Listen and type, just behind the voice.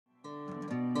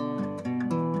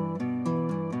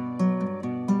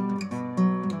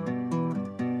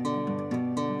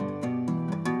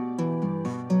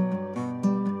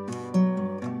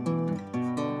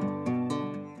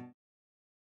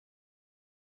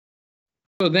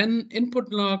So then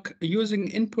InputLog,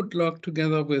 using InputLog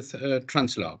together with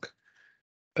Translog.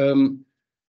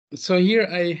 So here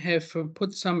I have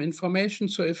put some information.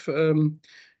 So if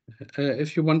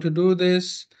you want to do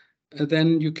this,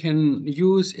 then you can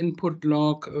use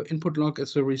InputLog. InputLog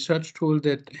is a research tool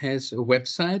that has a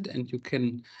website, and you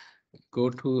can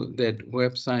go to that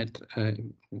website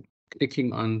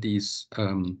clicking on these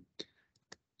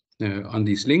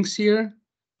links here.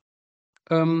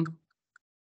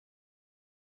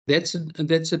 That's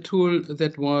a tool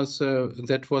that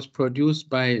was produced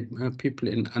by people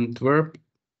in Antwerp,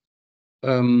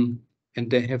 and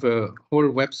they have a whole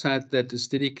website that is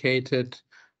dedicated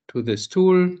to this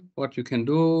tool, what you can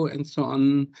do, and so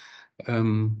on.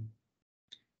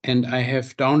 And I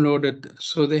have downloaded,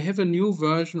 so they have a new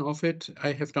version of it.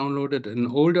 I have downloaded an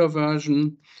older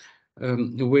version,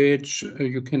 which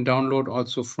you can download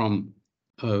also from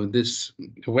this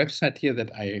website here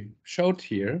that I showed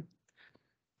here.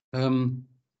 And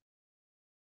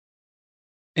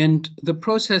the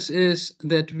process is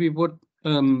that we would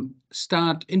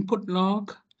start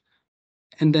InputLog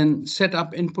and then set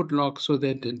up InputLog so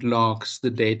that it logs the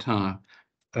data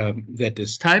that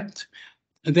is typed.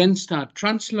 And then start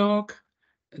Translog,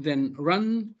 then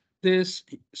run this,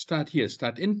 start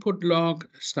InputLog,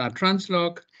 start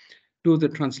Translog, do the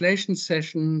translation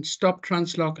session, stop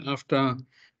Translog after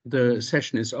the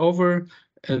session is over,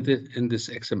 in this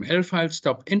XML file,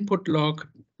 stop InputLog.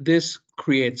 This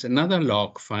creates another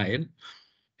log file.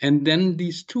 And then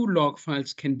these two log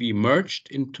files can be merged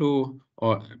into,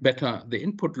 or better, the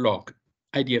InputLog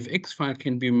IDFX file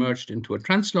can be merged into a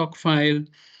Translog file.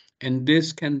 And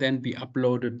this can then be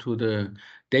uploaded to the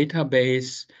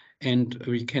database, and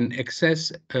we can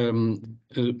access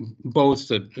both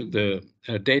the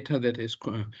data that is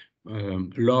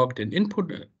logged in in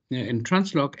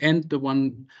Translog and the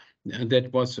one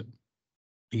that was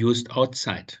used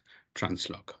outside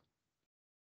Translog.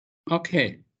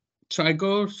 Okay, so I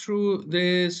go through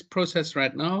this process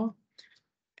right now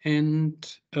and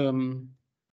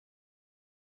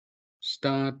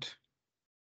start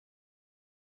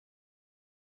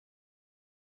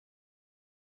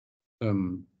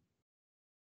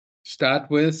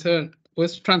with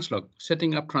Translog,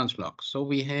 setting up Translog. So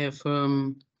we have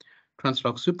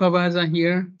Translog supervisor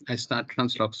here. I start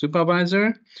Translog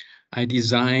supervisor. I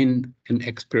design an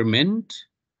experiment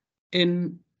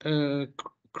in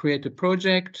create a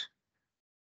project.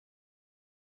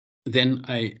 Then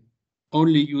I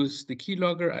only use the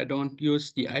keylogger. I don't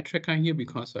use the eye tracker here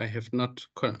because I have not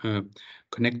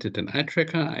connected an eye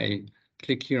tracker. I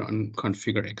click here on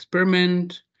configure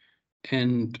experiment,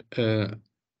 and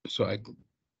so I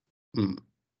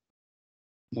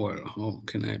well, how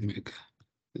can I make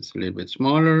this a little bit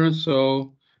smaller?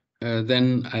 So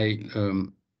then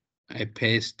I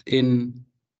paste in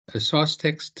a source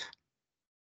text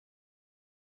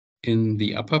in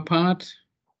the upper part.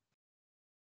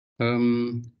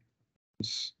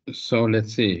 So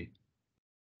let's see.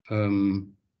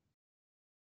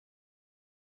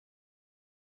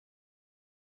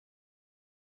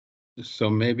 So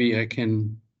maybe I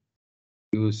can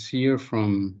use here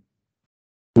from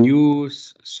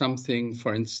news something,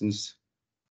 for instance,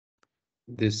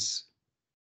 this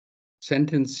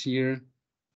sentence here.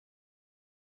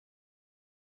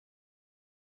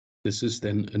 This is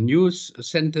then a news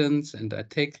sentence, and I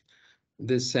take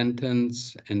this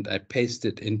sentence and I paste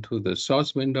it into the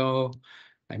source window.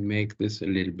 I make this a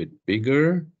little bit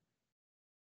bigger.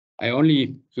 I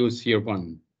only use here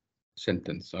one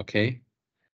sentence, okay?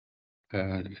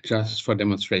 Just for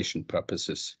demonstration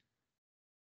purposes.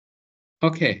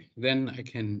 Okay, then I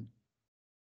can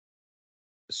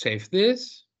save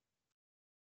this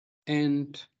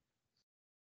and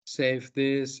save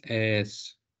this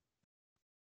as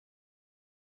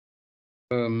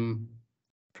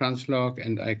Translog,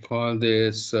 and I call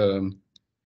this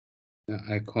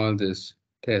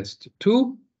test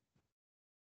 2.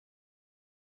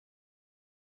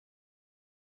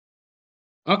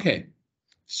 Okay,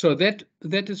 so that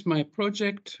is my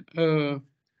project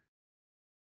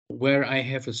where I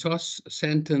have a source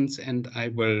sentence, and I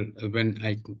will, when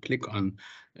I click on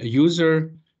a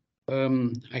user,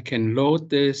 I can load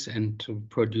this and to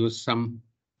produce some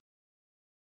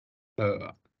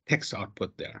text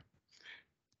output there.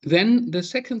 Then the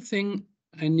second thing,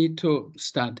 I need to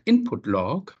start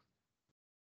InputLog,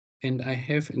 and I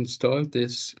have installed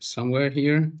this somewhere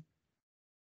here.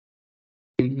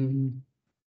 Input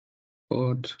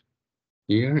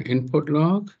here,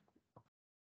 InputLog.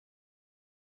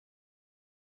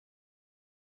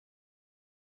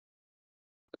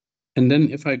 And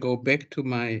then if I go back to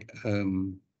my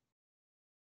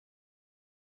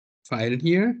file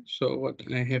here. So what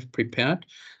I have prepared.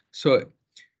 So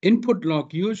input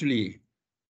log usually,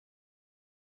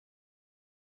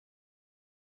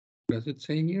 does it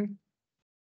say here?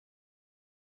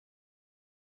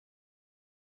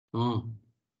 Oh,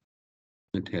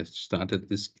 it has started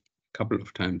this a couple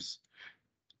of times.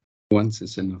 Once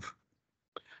is enough.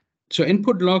 So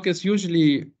input log is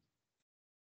usually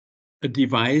a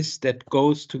device that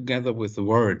goes together with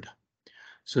Word.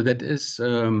 So that is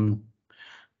that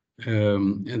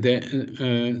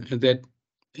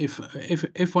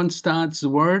if one starts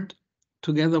Word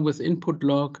together with input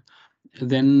log,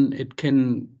 then it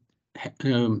can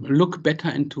look better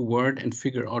into Word and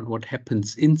figure out what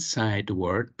happens inside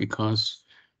Word, because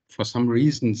for some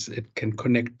reasons it can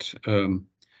connect with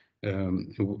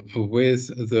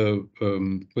the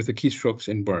keystrokes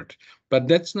in Word. But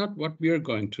that's not what we are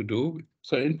going to do.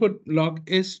 So input log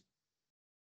is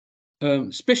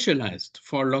specialized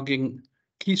for logging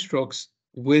keystrokes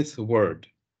with Word,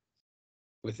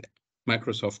 with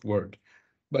Microsoft Word.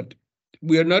 But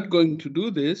we are not going to do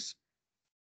this.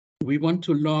 We want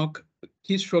to log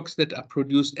keystrokes that are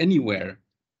produced anywhere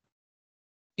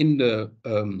in the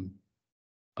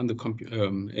on the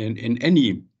in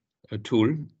any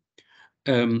tool.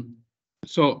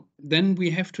 So then we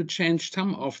have to change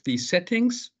some of these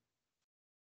settings.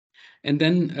 And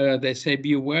then they say,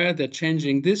 be aware that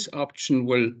changing this option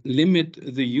will limit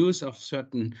the use of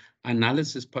certain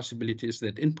analysis possibilities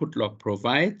that InputLog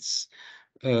provides.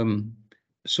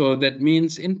 So that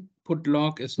means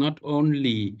InputLog is not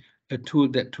only a tool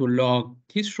that to log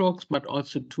keystrokes, but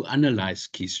also to analyze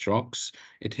keystrokes.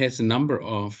 It has a number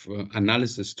of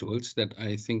analysis tools that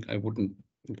I think I wouldn't.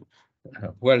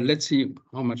 Well, let's see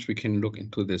how much we can look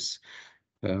into this.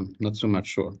 Not so much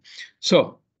sure.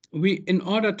 So in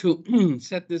order to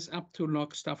set this up to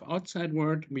log stuff outside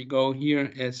Word, we go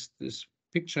here as this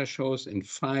picture shows in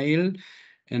File,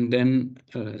 and then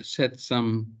set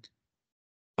some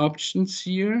options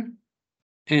here,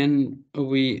 and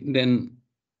we then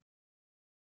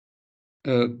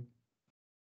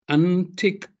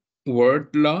untick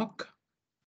Word log.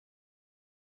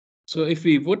 So if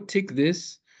we would tick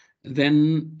this,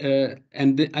 then,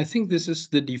 I think this is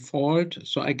the default.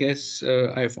 So I guess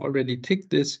I've already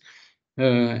ticked this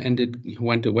and it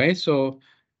went away. So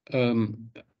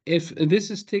if this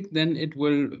is ticked, then it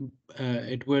will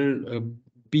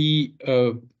be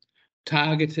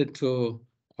targeted to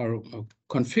or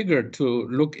configured to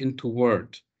look into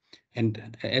Word.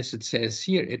 And as it says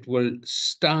here, it will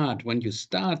start, when you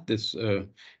start this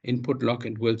input log,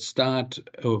 it will start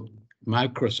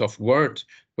Microsoft Word,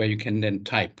 where you can then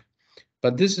type.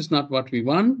 But this is not what we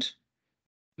want.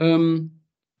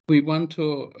 We want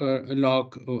to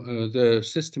log the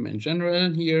system in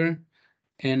general here,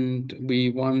 and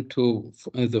we want to,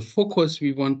 the focus,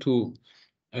 we want to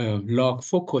log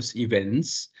focus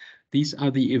events. These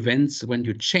are the events when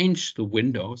you change the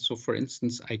window. So for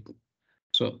instance,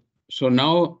 so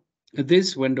now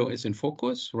this window is in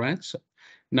focus, right? So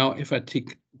now if I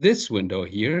tick this window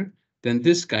here, then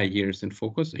this guy here is in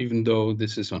focus, even though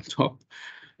this is on top.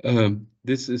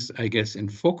 This is, I guess, in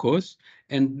focus,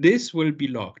 and this will be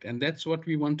logged. And that's what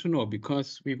we want to know,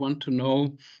 because we want to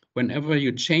know whenever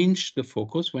you change the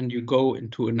focus, when you go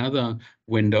into another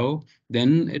window,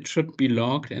 then it should be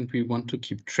logged, and we want to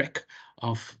keep track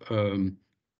of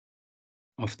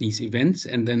these events.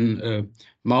 And then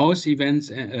mouse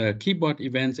events, keyboard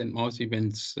events and mouse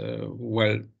events,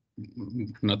 well,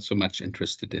 not so much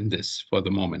interested in this for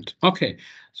the moment. Okay,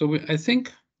 so I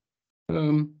think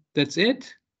that's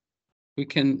it. We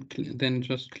can then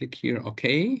just click here,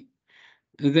 OK.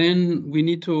 Then we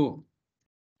need to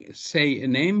say a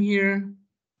name here,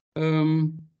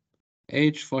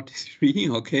 age 43,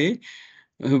 OK.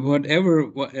 Whatever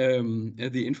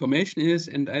the information is.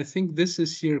 And I think this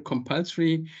is here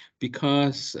compulsory,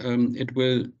 because it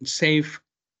will save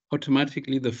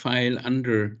automatically the file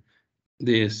under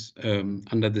this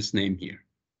name here.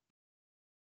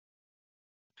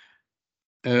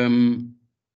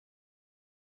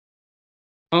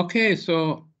 Okay,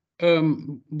 so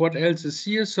what else is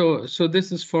here? So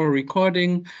this is for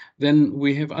recording. Then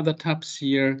we have other tabs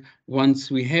here. Once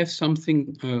we have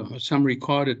something, some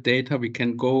recorded data, we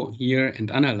can go here and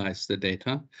analyze the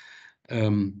data.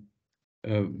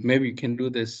 Maybe we can do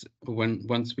this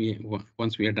once we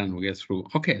are done, we are through.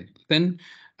 Okay, then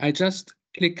I just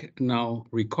click now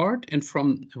record, and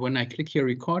from when I click here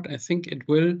record, I think it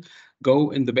will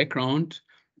go in the background,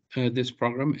 this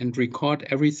program, and record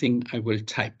everything I will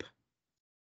type.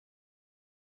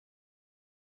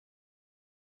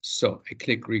 So I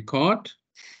click record.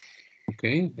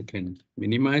 Okay, I can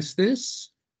minimize this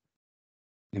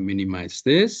and minimize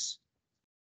this.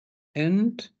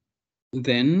 And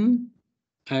then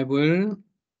I will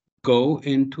go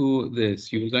into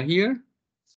this user here.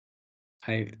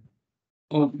 I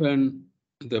open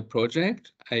the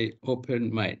project. I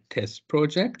open my test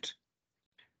project.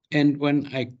 And when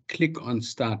I click on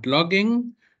start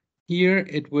logging, here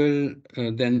it will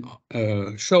then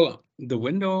show the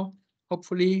window,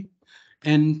 hopefully,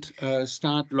 and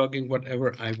start logging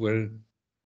whatever I will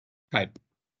type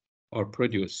or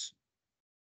produce.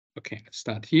 Okay,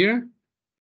 start here.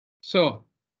 So,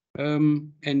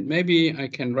 and maybe I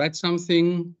can write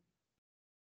something.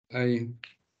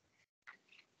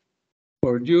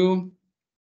 For you,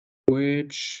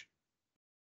 which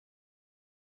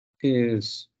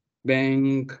is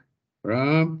bankrupt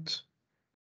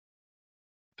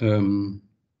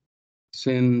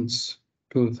since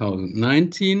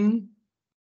 2019,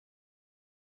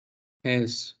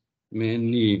 has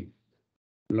many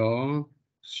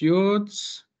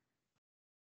lawsuits.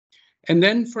 And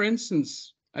then, for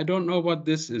instance, I don't know what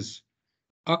this is,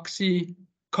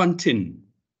 OxyContin.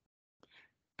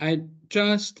 I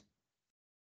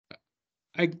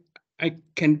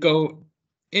can go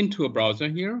into a browser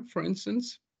here, for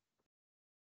instance.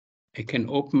 I can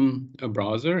open a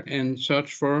browser and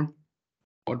search for,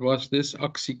 what was this,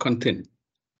 OxyContin.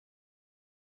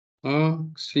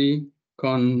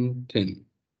 OxyContin.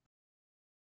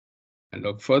 I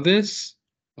look for this.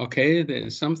 Okay, there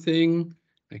is something.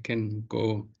 I can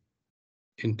go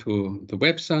into the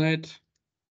website.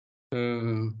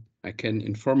 I can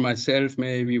inform myself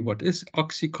maybe what is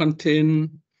OxyContin.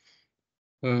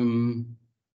 And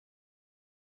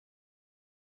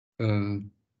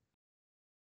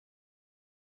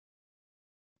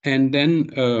then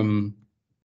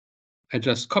I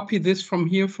just copy this from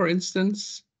here, for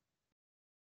instance.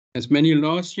 As many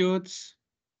lawsuits.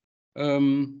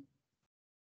 And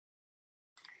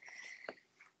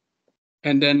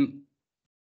then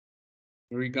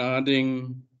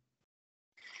regarding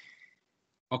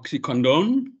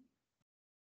oxycodone,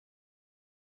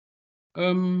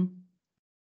 and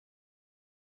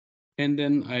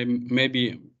then I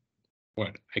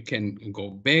can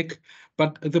go back.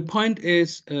 But the point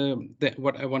is that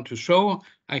what I want to show,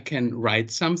 I can write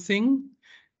something,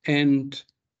 and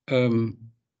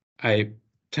I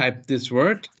typed this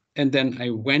word, and then I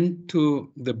went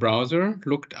to the browser,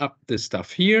 looked up the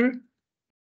stuff here.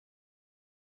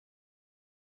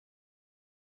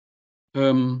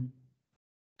 And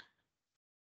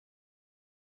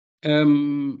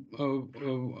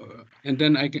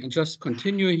then I can just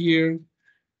continue here,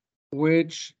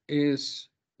 which is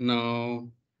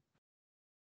now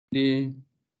difficult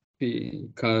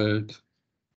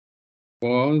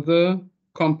for the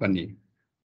company.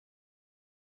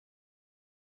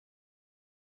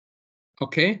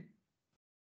 Okay.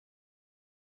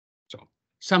 So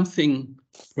something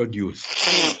produced.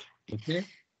 Okay.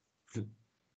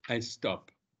 I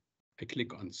stop. I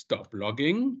click on stop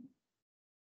logging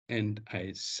and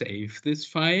I save this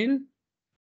file.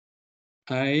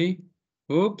 I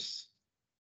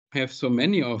have so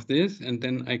many of this, and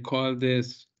then I call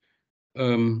this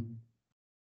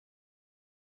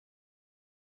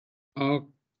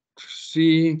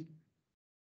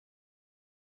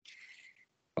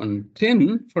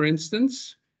OxyContin, for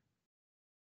instance.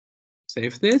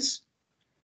 Save this.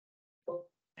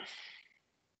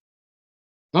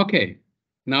 Okay,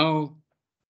 now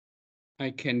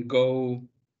I can go,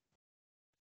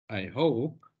 I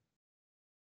hope,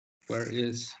 where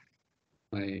is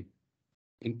my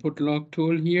InputLog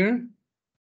tool here?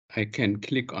 I can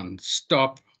click on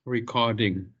stop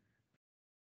recording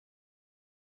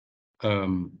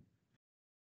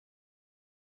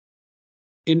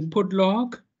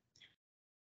InputLog,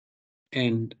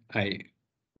 and I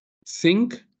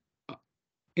think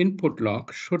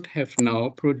InputLog should have now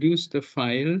produced a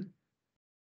file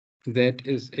that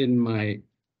is in my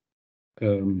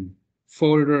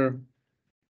folder,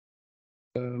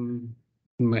 in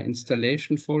my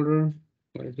installation folder,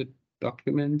 where is it,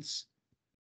 documents,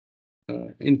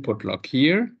 InputLog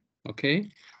here. Okay,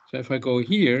 so if I go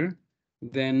here,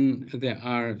 then there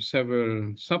are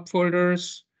several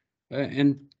subfolders,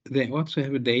 and they also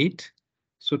have a date.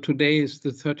 So today is the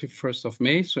 31st of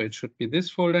May, so it should be this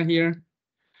folder here.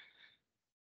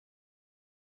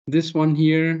 This one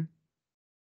here.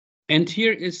 And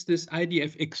here is this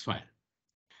IDFX file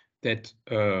that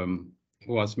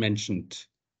was mentioned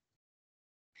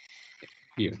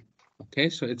here. Okay,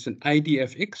 so it's an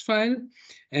IDFX file,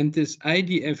 and this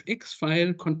IDFX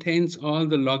file contains all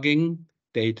the logging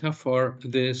data for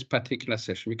this particular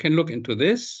session. We can look into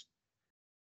this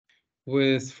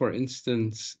with, for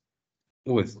instance,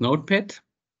 with Notepad,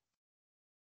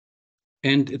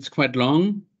 and it's quite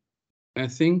long. I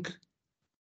think.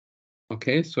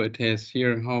 Okay, so it has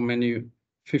here how many?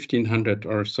 1,500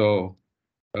 or so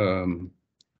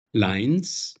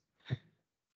lines.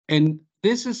 And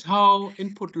this is how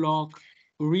InputLog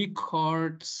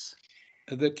records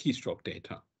the keystroke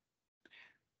data.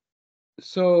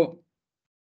 So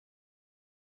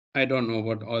I don't know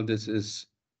what all this is.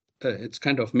 It's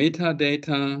kind of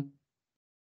metadata.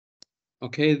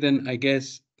 Okay, then I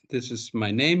guess this is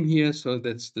my name here. So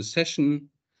that's the session.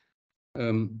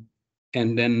 And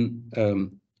then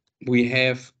we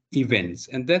have events.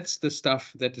 And that's the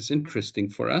stuff that is interesting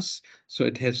for us. So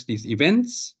it has these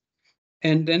events.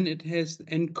 And then it has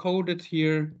encoded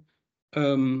here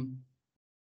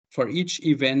for each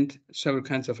event several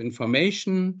kinds of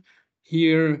information.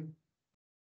 Here,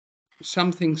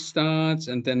 something starts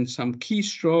and then some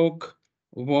keystroke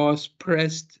was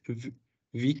pressed,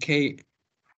 VK.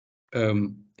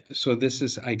 So this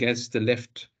is, I guess, the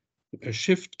left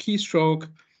shift keystroke.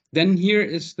 Then here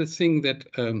is the thing that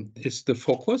is the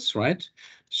focus, right?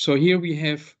 So here we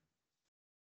have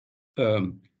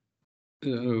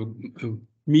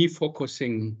me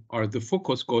focusing, or the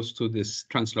focus goes to this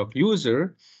Translog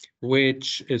user,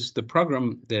 which is the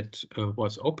program that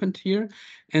was opened here.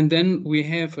 And then we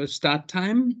have a start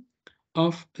time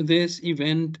of this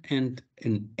event and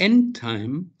an end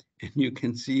time. And you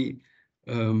can see,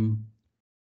 I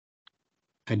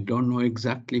don't know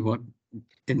exactly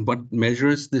in what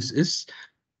measures this is,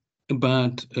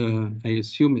 but I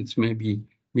assume it's maybe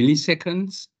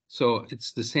milliseconds. So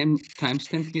it's the same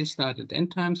timestamp here, start and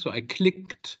end time. So I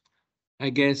clicked, I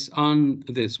guess, on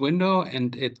this window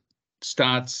and it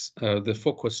starts, the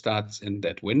focus starts in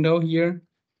that window here.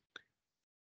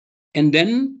 And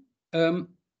then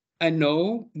I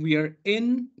know we are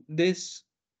in this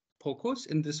focus,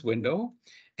 in this window,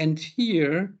 and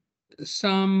here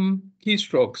some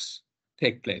keystrokes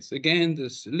take place. Again,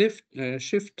 this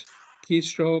shift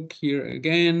keystroke here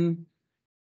again.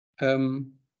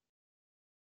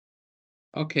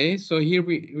 Okay, so here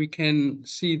we can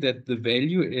see that the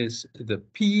value is the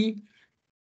P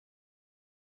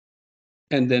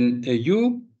and then a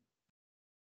U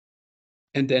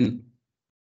and then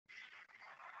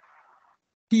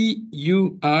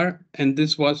PUR, and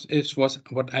this was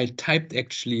what I typed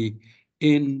actually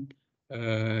in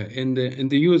the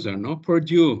user. No,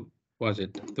 Purdue was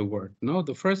it the word? No,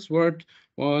 the first word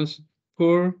was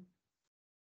Purdue,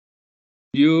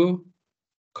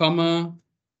 comma,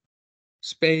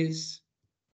 space.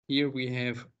 Here we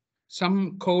have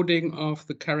some coding of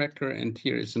the character, and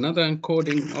here is another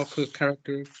encoding of the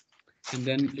character. And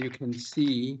then you can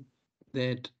see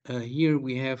that here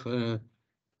we have a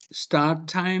start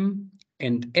time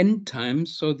and end time.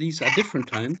 So these are different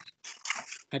times.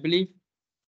 I believe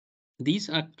these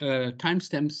are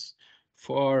timestamps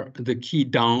for the key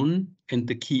down and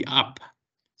the key up.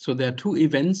 So there are two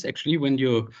events actually when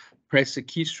you press the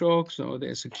keystroke. So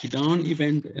there's a key down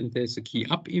event and there's a key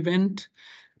up event.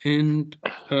 And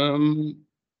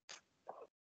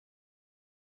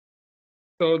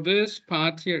so this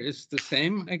part here is the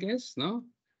same, I guess, no?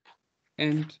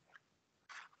 And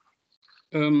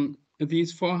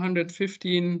these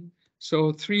 415,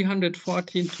 so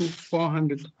 314 to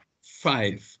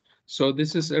 405. So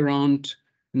this is around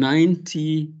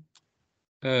 90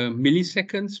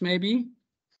 milliseconds, maybe,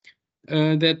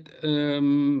 that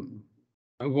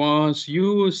was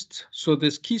used. So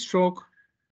this keystroke,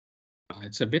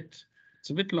 it's a bit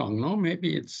long, no?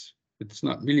 Maybe it's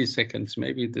not milliseconds.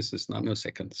 Maybe this is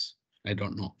nanoseconds. I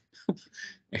don't know.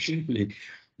 Actually,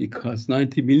 because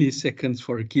 90 milliseconds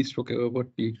for a keystroke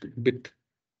would be a bit,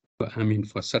 I mean,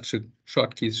 for such a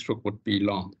short keystroke would be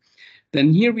long.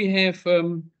 Then here we have,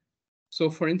 so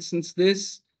for instance,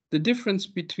 the difference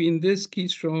between this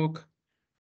keystroke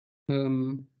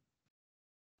and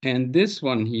this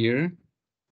one here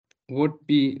would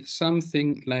be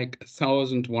something like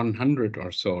 1,100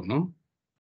 or so, no?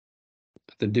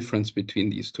 The difference between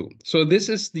these two. So this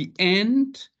is the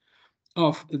end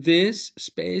of this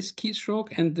space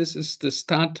keystroke, and this is the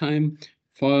start time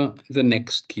for the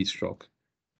next keystroke.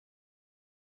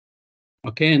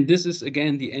 Okay, and this is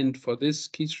again the end for this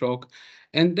keystroke.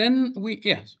 And then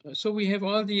so we have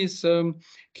all these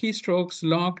keystrokes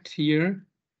logged here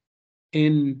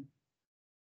in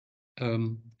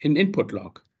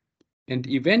InputLog. And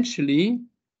eventually,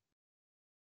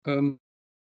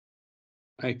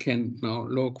 I can now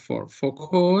look for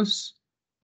focus,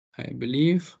 I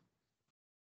believe.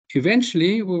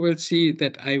 Eventually, we will see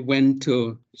that I went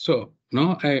to, so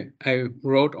no, I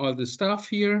wrote all the stuff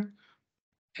here,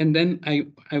 and then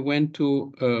I went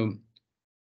to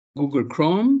Google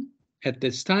Chrome at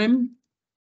this time,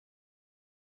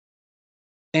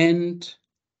 and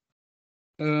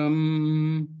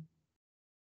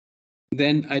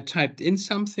Then I typed in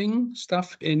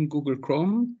stuff in Google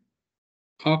Chrome,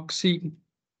 oxychromine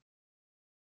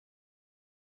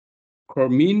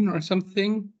or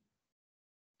something.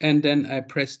 And then I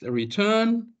pressed a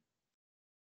return.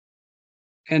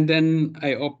 And then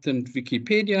I opened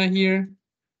Wikipedia here.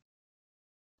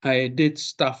 I did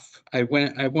stuff. I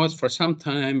was for some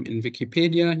time in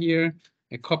Wikipedia here.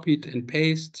 I copied and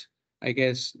pasted. I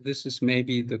guess this is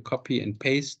maybe the copy and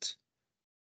paste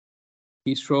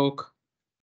keystroke.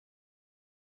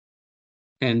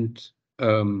 And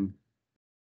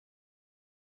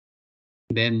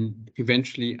then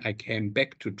eventually I came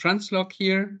back to Translog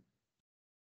here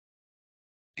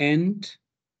and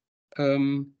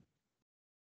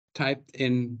typed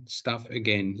in stuff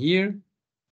again here.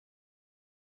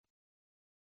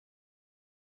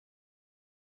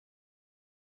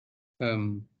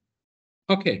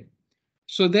 Okay,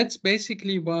 so that's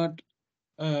basically what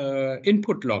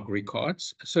InputLog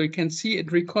records. So you can see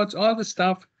it records all the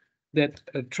stuff that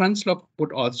Translog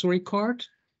would also record,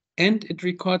 and it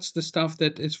records the stuff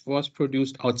that was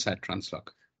produced outside Translog.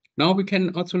 Now we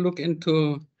can also look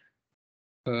into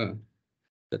the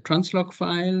Translog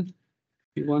file.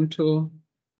 If you want to,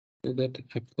 that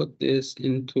I put this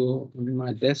into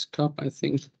my desktop, I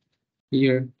think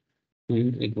here,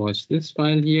 and it was this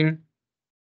file here.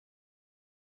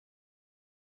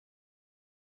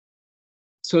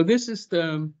 So this is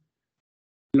the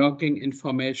logging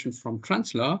information from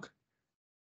Translog.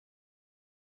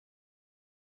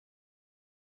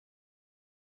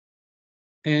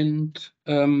 And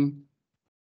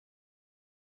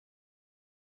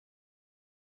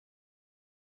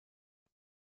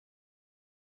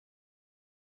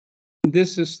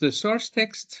this is the source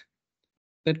text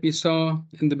that we saw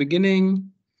in the beginning.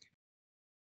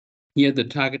 Here the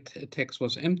target text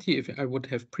was empty. If I would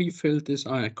have pre-filled this,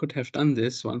 or I could have done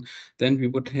this one, then we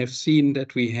would have seen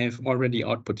that we have already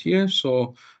output here.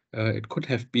 So it could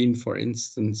have been, for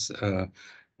instance,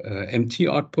 empty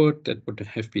output that would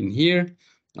have been here.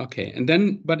 Okay, and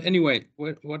then, but anyway,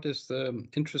 what is the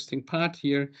interesting part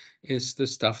here is the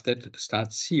stuff that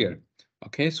starts here.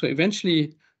 Okay, so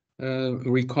eventually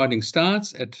recording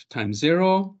starts at time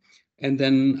 0, and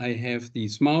then I have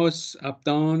these mouse up,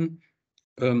 down,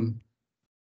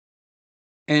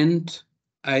 and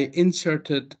I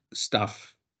inserted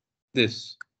stuff,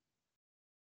 this.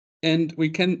 And we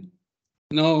can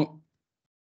now,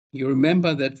 you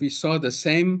remember that we saw the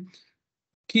same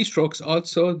keystrokes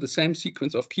also, the same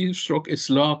sequence of keystroke is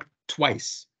logged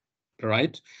twice,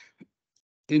 right?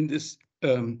 In this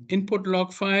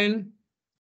InputLog file,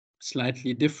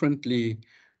 slightly differently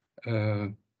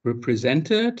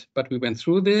represented, but we went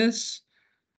through this,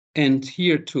 and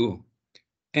here too.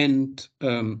 And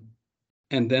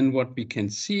then what we can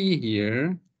see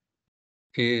here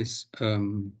is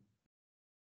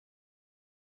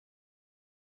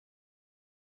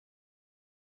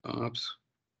oops.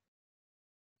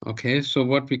 Okay, so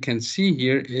what we can see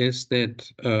here is that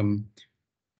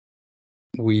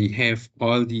we have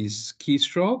all these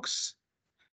keystrokes,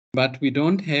 but we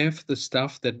don't have the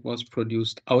stuff that was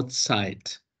produced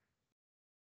outside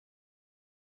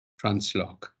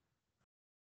Translog.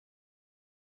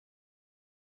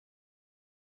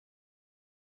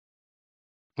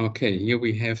 Okay, here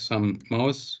we have some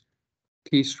mouse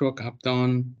keystroke up,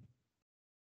 down.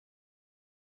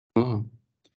 Oh.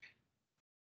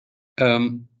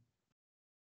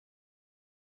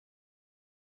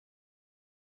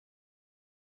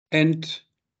 And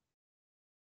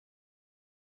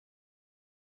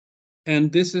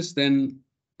this is then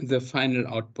the final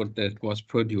output that was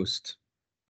produced.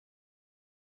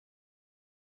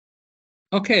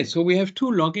 Okay, so we have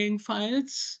 2 logging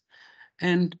files,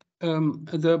 and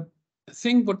the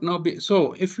thing would now be,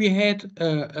 so if we had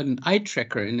an eye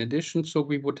tracker in addition, so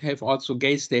we would have also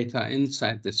gaze data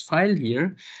inside this file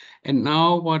here. And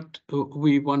now what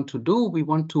we want to do, we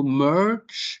want to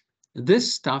merge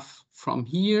this stuff from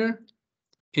here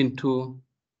into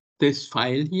this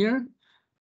file here.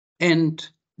 And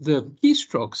the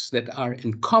keystrokes that are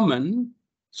in common,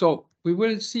 so we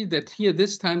will see that here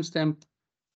this timestamp,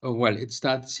 well, it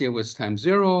starts here with time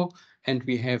 0, and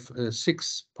we have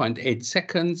 6.8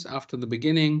 seconds after the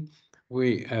beginning.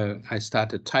 I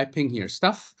started typing here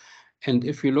stuff, and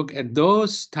if you look at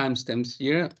those timestamps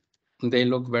here, they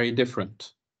look very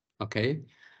different. Okay,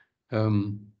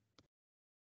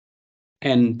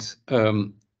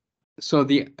 so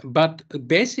but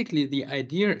basically the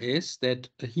idea is that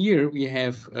here we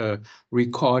have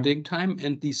recording time,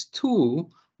 and these 2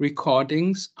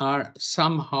 recordings are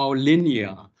somehow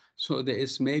linear. So there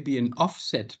is maybe an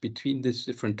offset between these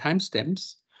different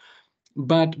timestamps.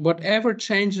 But whatever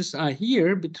changes are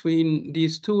here between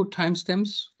these two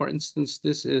timestamps, for instance,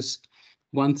 this is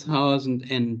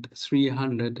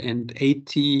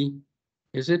 1380,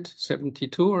 is it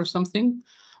 72 or something?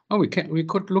 Oh, we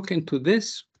could look into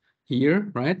this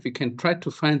here, right? We can try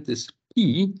to find this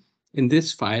P in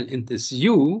this file, in this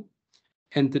U,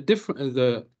 and the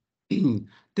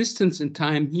distance in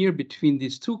time here between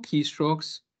these two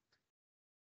keystrokes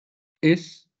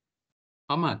is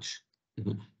how much?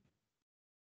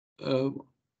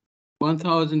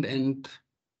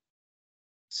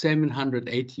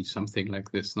 1780, something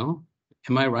like this, no?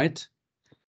 Am I right?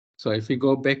 So if we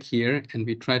go back here and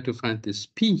we try to find this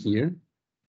P here,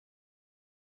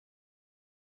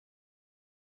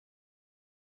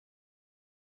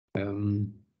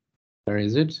 where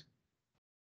is it?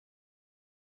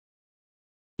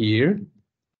 Here.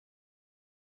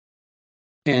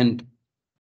 And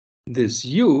this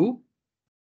U,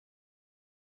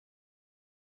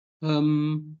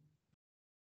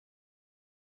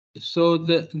 so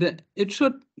it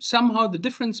should somehow, the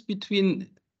difference between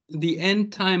the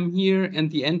end time here and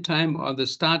the end time, or the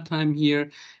start time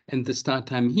here and the start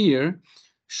time here,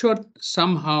 should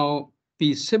somehow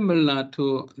be similar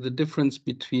to the difference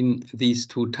between these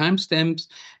two timestamps.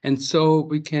 And so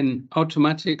we can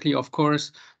automatically, of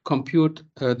course, compute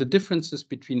the differences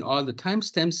between all the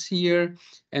timestamps here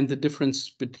and the difference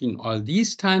between all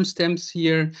these timestamps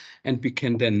here. And we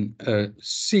can then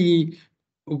see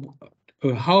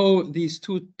how these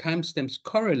two timestamps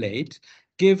correlate,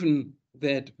 given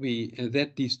that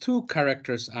that these two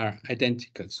characters are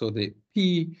identical. So the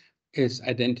P is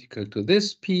identical to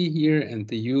this P here, and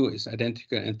the U is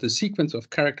identical, and the sequence of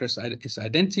characters is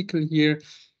identical here.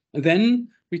 Then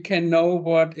we can know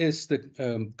what is the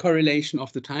correlation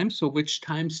of the time, so which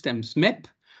timestamps map.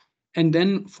 And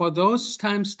then for those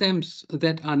timestamps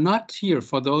that are not here,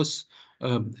 for those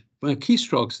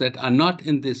keystrokes that are not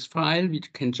in this file, we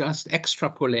can just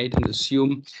extrapolate and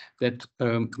assume that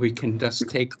we can just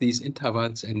take these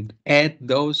intervals and add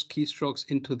those keystrokes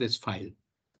into this file.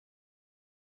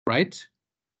 Right?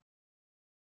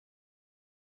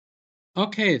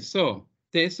 Okay, so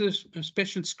there's a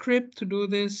special script to do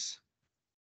this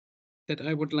that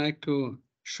I would like to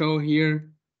show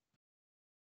here.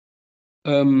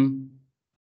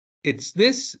 It's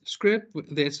this script.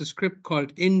 There's a script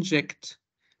called inject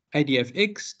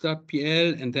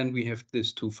IDFX.pl, and then we have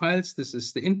these two files. This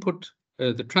is the input,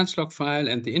 the translog file,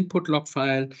 and the InputLog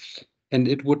file, and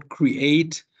it would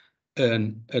create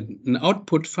an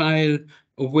output file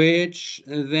which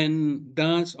then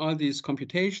does all these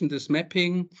computation, this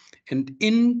mapping, and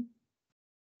injects,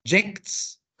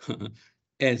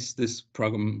 as this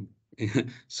program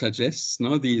suggests,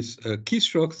 these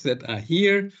keystrokes that are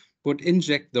here would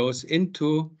inject those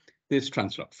into this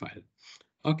translog file.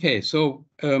 Okay, so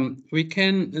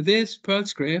this Perl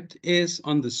script is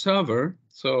on the server,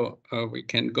 so we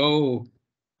can go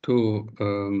to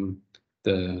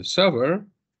the server,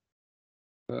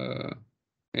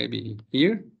 maybe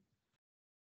here.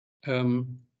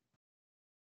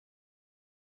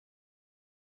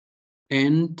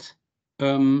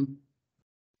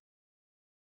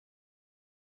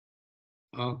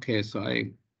 Okay, so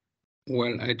I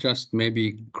just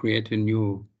maybe create a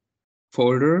new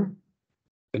folder,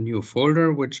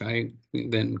 which I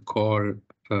then call,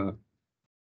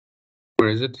 where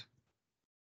is it?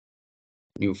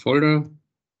 New folder,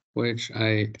 which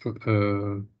I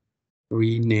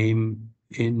rename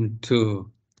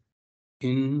into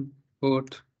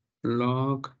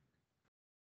InputLog,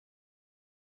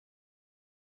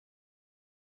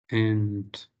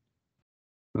 and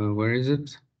where is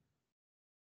it?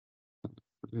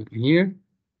 Here.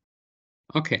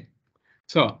 Okay,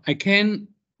 so I can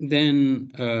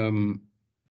then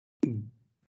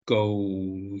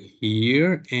go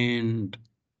here and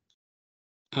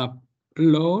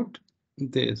upload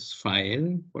this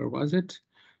file. Where was it?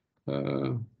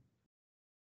 On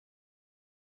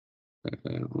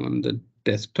the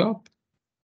desktop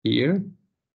here,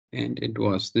 and it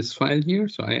was this file here.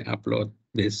 So I upload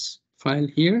this file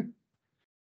here,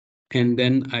 and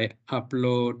then I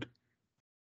upload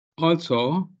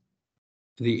also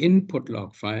the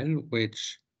InputLog file,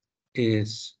 which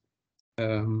is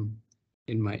in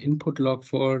my InputLog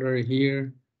folder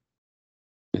here.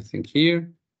 I think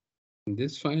here, in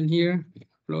this file here, I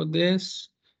upload this.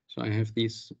 So I have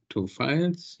these two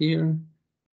files here.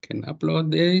 Can upload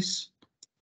this.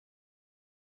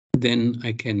 Then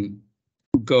I can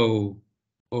go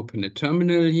open a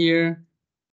terminal here.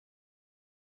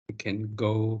 I can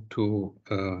go to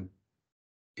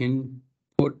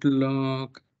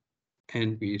InputLog,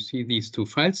 and we see these two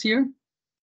files here.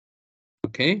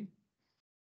 Okay.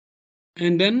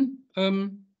 And then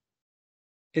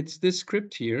it's this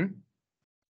script here.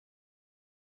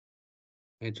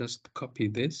 I just copy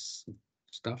this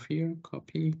stuff here,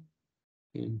 copy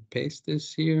and paste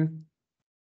this here.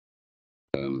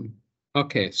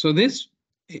 Okay, so this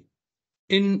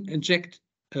inject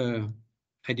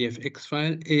IDFX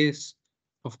file is,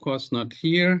 of course, not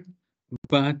here,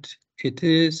 but it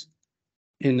is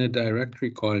in a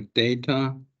directory called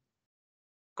data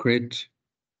CRITT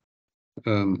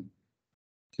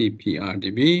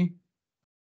TPR-DB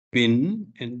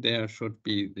bin, and there should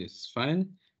be this file,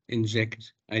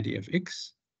 inject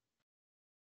IDFX.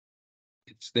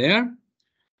 It's there.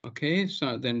 Okay,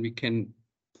 so then we can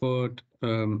put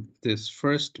this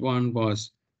first one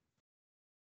was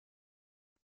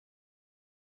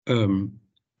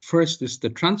first is the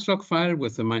translog file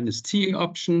with the -t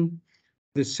option.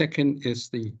 The second is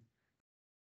the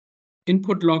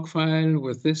InputLog file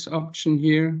with this option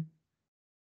here.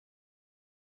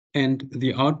 And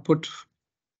the output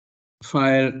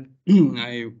file,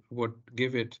 I would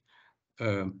give it,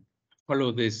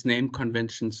 follow these name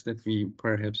conventions that we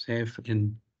perhaps have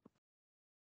in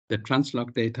the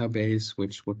Translog database,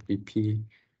 which would be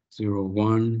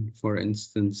P01, for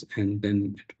instance, and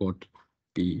then it would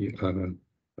be,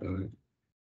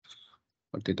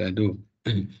 what did I do?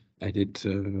 I did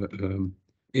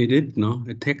edit, no,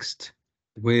 a text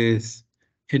with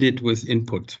edit with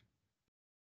input.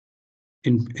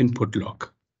 Input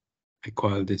log. I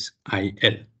call this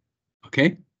IL.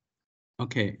 Okay.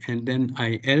 Okay, and then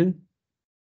IL,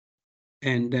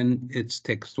 and then it's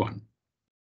text 1.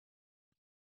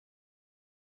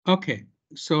 Okay,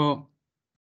 so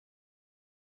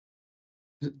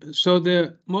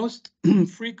the most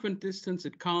frequent distance,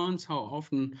 it counts how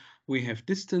often we have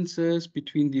distances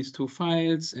between these two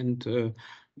files, and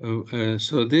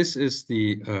so this is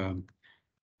the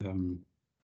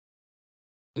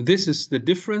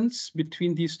difference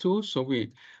between these two. So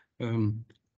we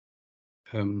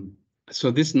so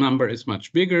this number is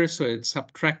much bigger, so it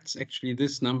subtracts actually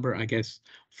this number, I guess,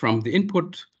 from the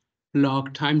input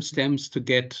log timestamps to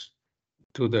get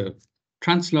to the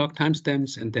translog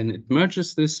timestamps, and then it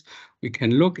merges this. We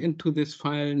can look into this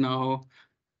file now,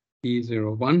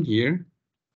 P01 here,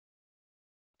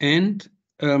 and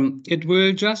it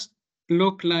will just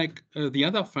look like the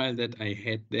other file that I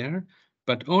had there,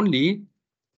 but only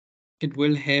it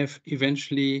will have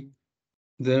eventually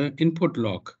the input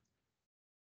log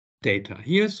data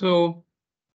here. So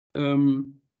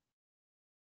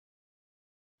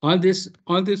all this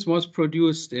was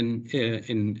produced in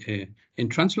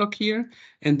Translog here,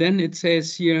 and then it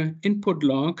says here input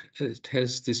log. It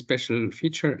has this special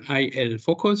feature IL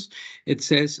focus. It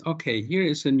says, okay, here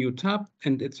is a new tab,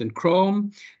 and it's in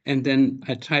Chrome, and then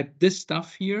I type this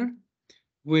stuff here,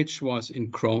 which was in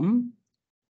Chrome,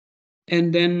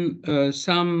 and then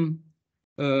some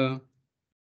other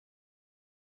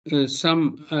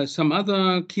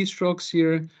keystrokes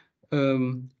here.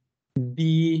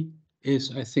 D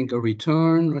is, I think, a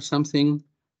return or something.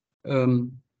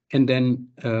 And then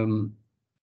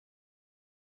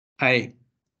I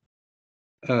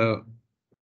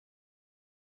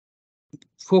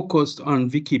focused on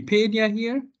Wikipedia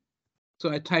here. So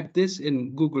I typed this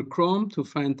in Google Chrome to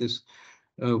find this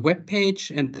web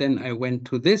page, and then I went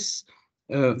to this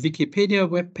Wikipedia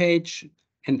web page,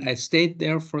 and I stayed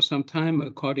there for some time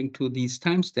according to these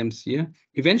timestamps here.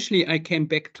 Eventually, I came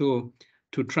back to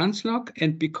Translog,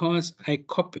 and because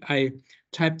I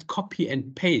typed copy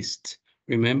and paste.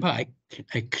 Remember, I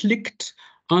clicked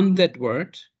on that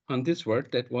word, on this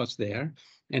word that was there,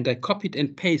 and I copied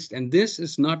and pasted. And this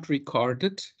is not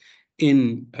recorded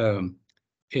in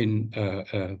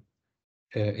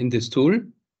this tool.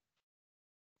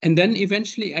 And then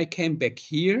eventually I came back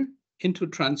here into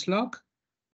Translog,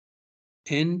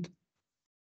 and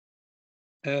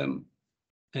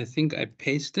I think I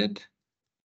pasted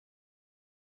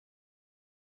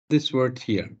this word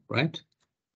here, right?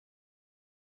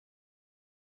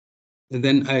 And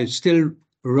then I still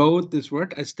wrote this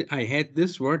word. I had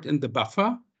this word in the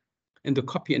buffer, in the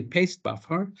copy and paste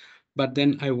buffer, but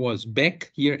then I was back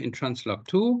here in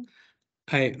Translog-II.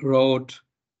 I wrote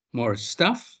more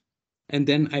stuff, and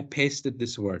then I pasted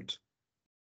this word.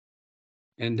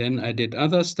 And then I did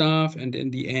other stuff, and in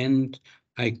the end,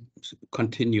 I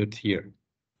continued here.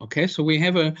 Okay, so we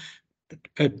have a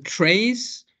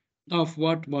trace of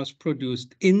what was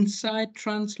produced inside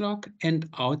Translog and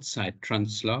outside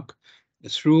Translog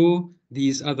through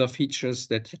these other features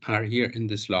that are here in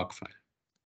this log file.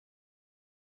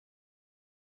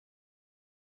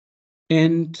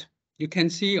 And you can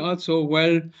see also,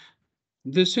 well,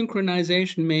 the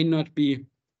synchronization may not be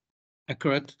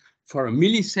accurate for a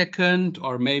millisecond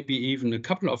or maybe even a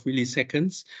couple of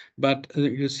milliseconds, but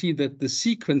you see that the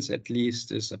sequence at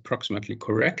least is approximately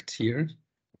correct here,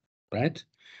 right?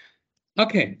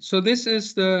 Okay, so this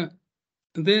is the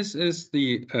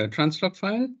translog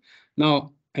file.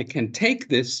 Now I can take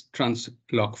this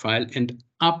translog file and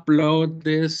upload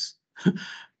this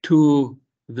to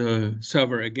the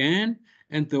server again.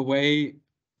 And the way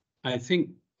I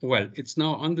think, well, it's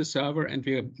now on the server and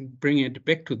we are bringing it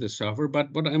back to the server. But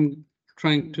what I'm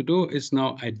trying to do is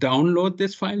now I download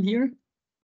this file here.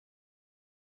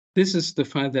 This is the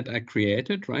file that I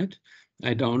created, right?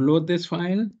 I download this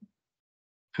file.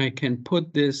 I can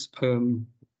put this,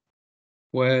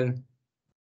 well,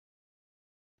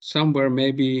 somewhere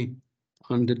maybe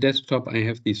on the desktop. I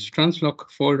have this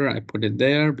Translog folder. I put it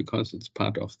there because it's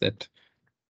part of that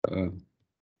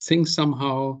thing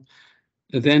somehow.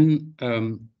 Then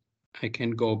I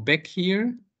can go back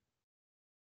here.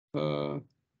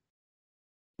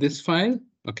 This file,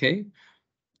 okay.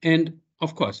 And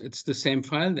of course, it's the same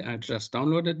file. I just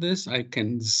downloaded this. I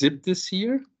can zip this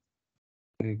here.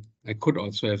 I could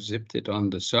also have zipped it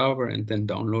on the server and then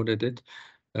downloaded it.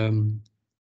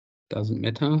 Doesn't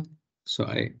matter. So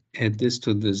I add this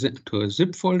to a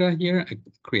zip folder here. I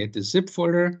create the zip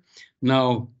folder.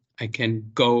 Now I can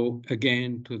go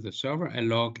again to the server. I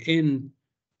log in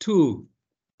to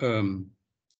the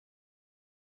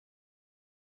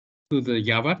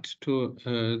Yavat, to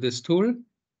this tool.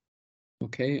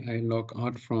 Okay, I log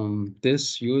out from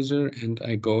this user and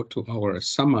I go to our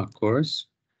summer course,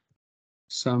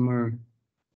 summer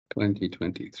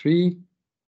 2023.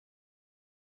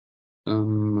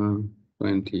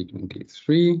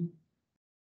 2023.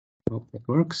 Hope that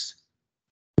works.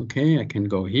 Okay, I can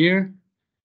go here.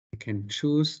 I can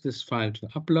choose this file to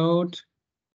upload.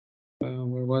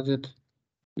 Where was it?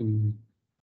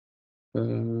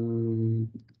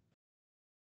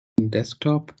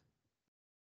 Desktop.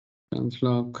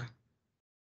 Translog.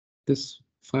 This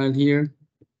file here.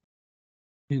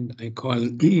 And I call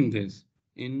this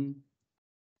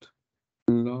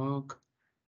InputLog.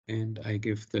 And I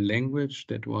give the language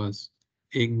that was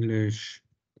English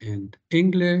and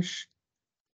English.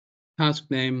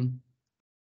 Task name.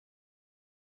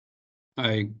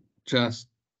 I just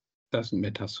doesn't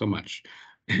matter so much.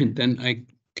 And then I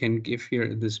can give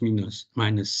here this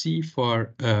minus C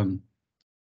for the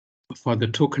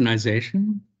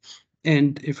tokenization.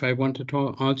 And if I wanted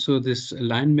to also this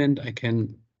alignment, I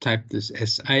can type this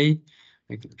SI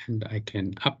and I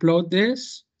can upload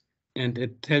this. And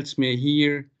it tells me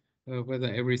here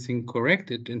whether everything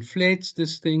correct. It inflates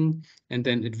this thing and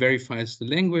then it verifies the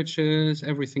languages.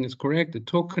 Everything is correct. It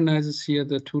tokenizes here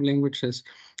the two languages.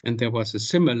 And there was a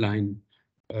similar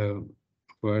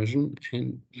version.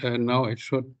 And now it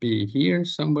should be here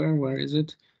somewhere. Where is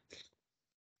it?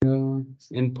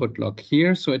 InputLog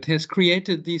here. So it has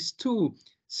created these two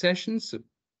sessions.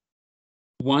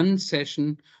 One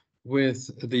session with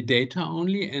the data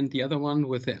only and the other one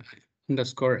with the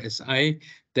underscore SI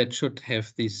that should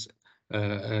have these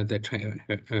have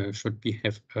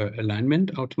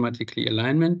alignment, automatically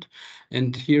alignment.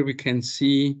 And here we can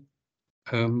see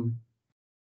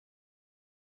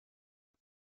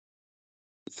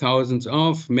thousands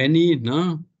of many,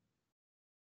 no?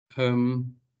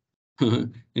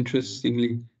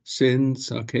 Interestingly,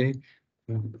 since, okay,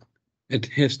 it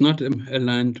has not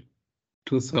aligned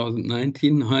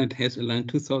 2019, no, it has aligned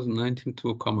 2019 to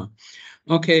a comma.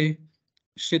 Okay,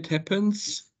 shit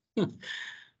happens. Huh?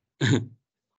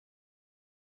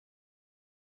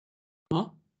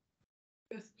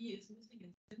 Because E is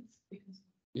missing in since.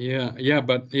 Yeah,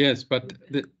 but yes, but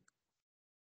the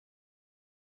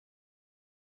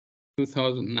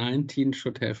 2019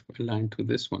 should have aligned to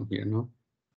this one here, no?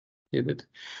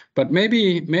 But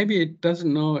maybe it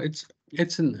doesn't know. It's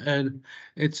a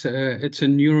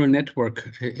neural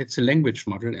network. It's a language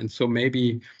model, and so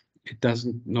maybe it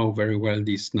doesn't know very well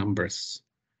these numbers.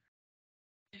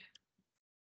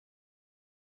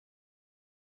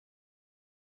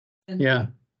 Yeah.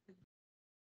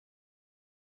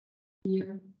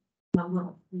 Year, number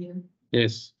of year.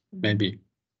 Yes, maybe.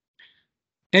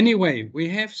 Anyway, we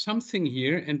have something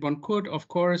here, and one could, of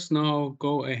course, now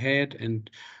go ahead and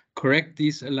correct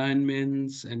these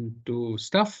alignments and do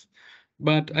stuff,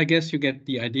 but I guess you get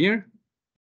the idea.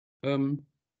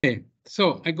 Okay,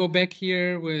 so I go back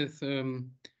here with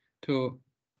to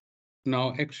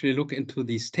now actually look into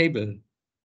these tables.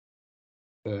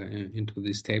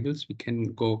 We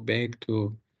can go back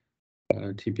to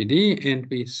TPD, and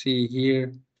we see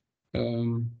here.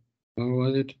 Where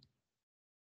was it?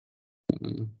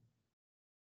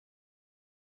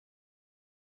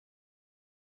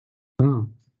 Oh.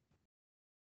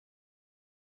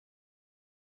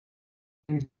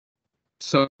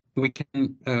 So we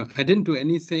can, I didn't do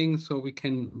anything, so we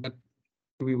can, but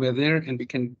we were there and we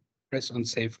can press on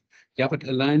save. Yeah, but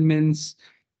alignments,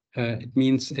 it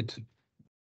means it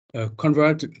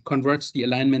converts the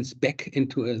alignments back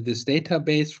into this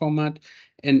database format.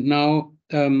 And now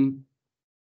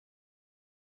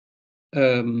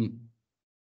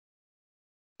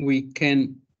we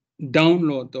can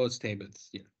download those tables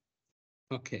here.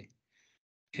 Okay,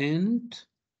 and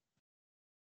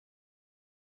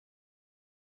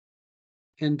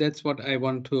that's what I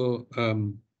want to.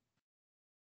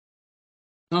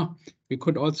 We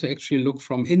could also actually look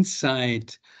from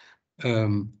inside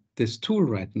this tool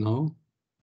right now.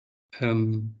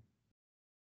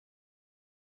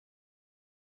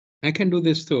 I can do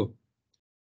this too.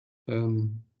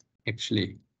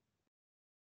 Actually,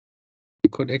 we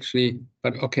could actually,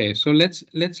 but okay. So let's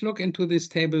look into these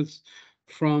tables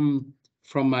from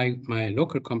my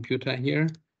local computer here.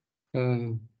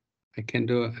 I can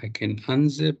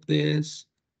unzip this,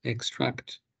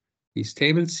 extract these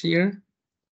tables here,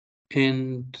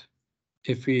 and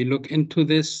if we look into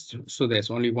this, so there's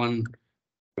only one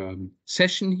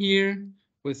session here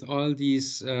with all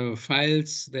these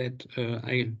files that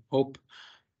I hope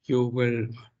you will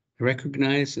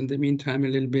recognize in the meantime a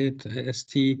little bit,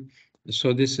 ST.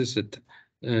 So this is a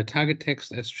target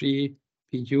text S3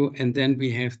 PU, and then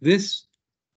we have this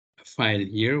file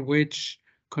here, which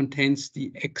contains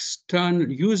the external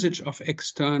usage of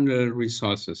external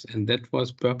resources, and that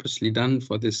was purposely done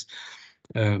for this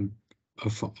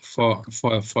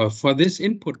for this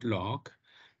input log.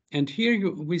 And here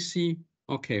we see,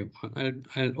 okay,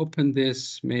 I'll open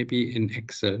this maybe in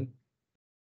Excel.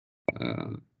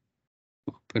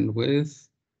 Open with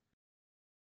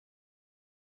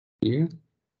here.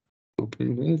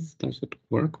 Open with, does it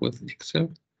work with Excel?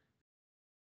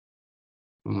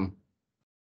 Oh.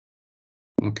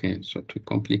 Okay, so too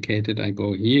complicated. I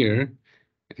go here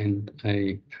and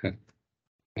I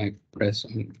press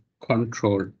on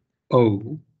Control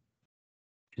O,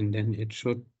 and then it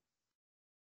should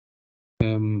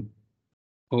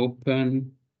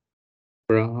open,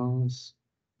 browse.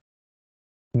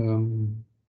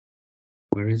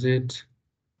 Where is it?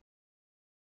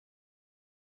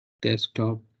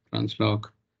 Desktop,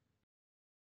 Translog.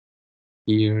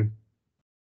 Here,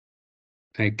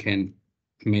 I can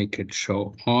make it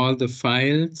show all the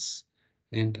files,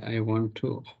 and I want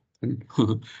to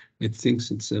open. It thinks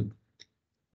it's a.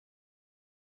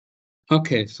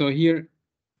 Okay, so here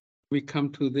we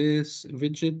come to this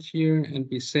widget here, and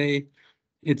we say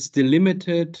it's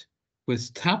delimited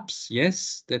with tabs.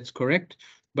 Yes, that's correct.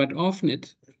 But often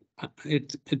it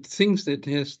thinks that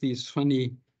it has these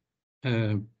funny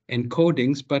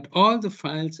encodings, but all the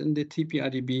files in the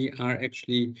TPR-DB are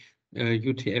actually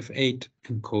UTF-8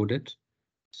 encoded.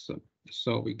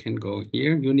 So we can go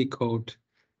here, Unicode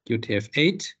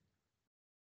UTF-8.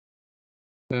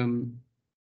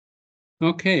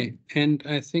 Okay, and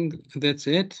I think that's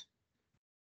it.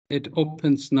 It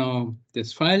opens now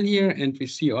this file here, and we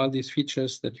see all these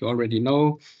features that you already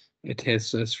know. It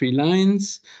has 3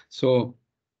 lines. So,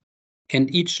 and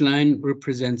each line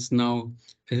represents now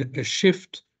a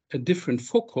shift, a different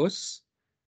focus.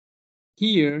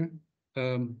 Here,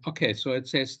 okay, so it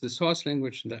says the source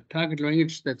language, the target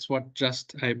language. That's what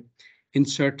just I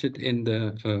inserted in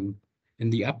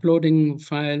the uploading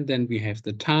file. Then we have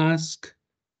the task,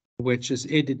 which is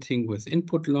editing with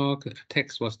InputLog.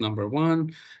 Text was number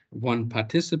 1, one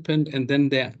participant, and then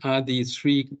there are these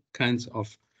 3 kinds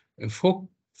of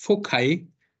foci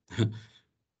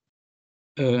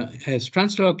as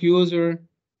Translog user,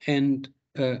 and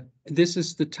this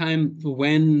is the time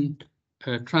when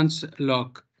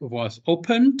Translog was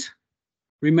opened.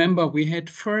 Remember, we had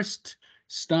first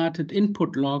started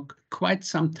InputLog quite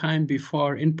some time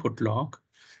before InputLog,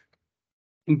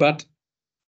 but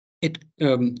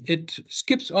it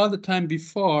skips all the time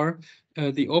before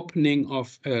the opening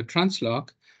of Translog,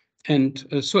 and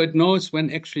so it knows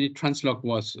when actually Translog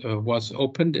was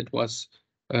opened. It was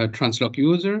Translog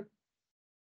user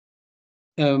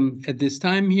at this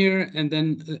time here, and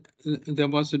then there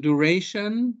was a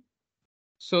duration.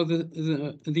 So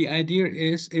the idea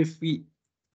is if we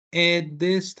add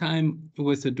this time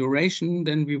with the duration,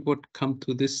 then we would come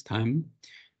to this time.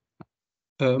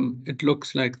 It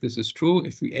looks like this is true.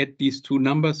 If we add these 2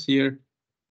 numbers here,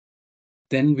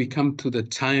 then we come to the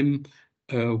time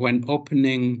when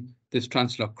opening this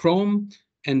Translog Chrome.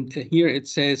 And here it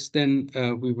says then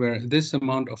we were this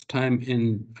amount of time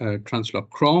in Translog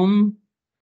Chrome.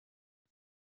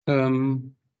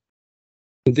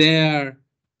 There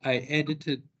I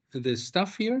edited this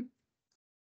stuff here.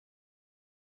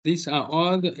 These are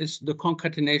all the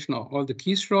concatenation of all the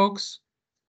keystrokes.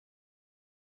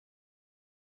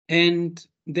 And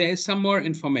there is some more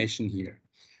information here.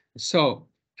 So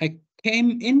I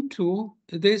came into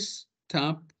this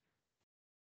tab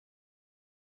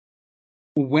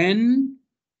when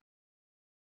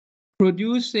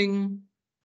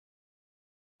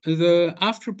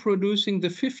after producing the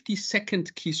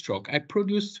 50-second keystroke. I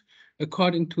produced,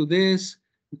 according to this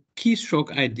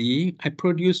keystroke ID, I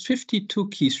produced 52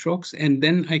 keystrokes, and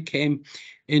then I came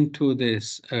into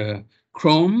this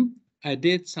Chrome. I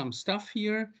did some stuff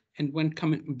here, and when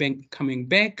coming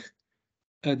back,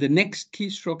 the next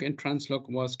keystroke in Translog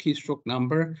was keystroke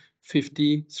number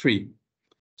 53.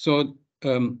 So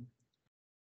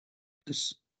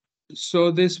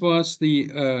so this was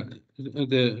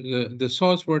the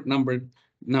source word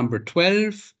number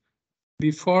 12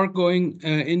 before going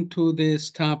into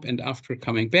this tab and after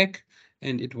coming back,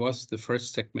 and it was the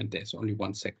first segment. There's only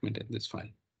one segment in this file.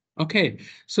 Okay,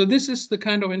 so this is the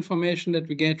kind of information that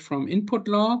we get from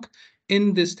InputLog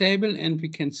in this table, and we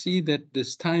can see that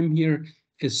this time here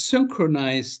is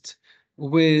synchronized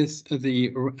with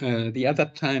the other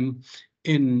time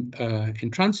in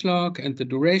Translog and the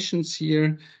durations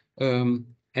here,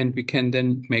 and we can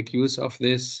then make use of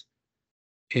this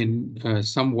in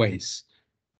some ways.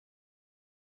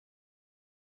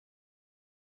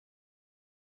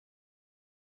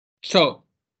 So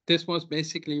this was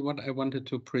basically what I wanted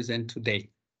to present today.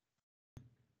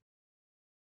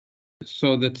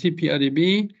 So the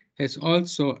TPR-DB has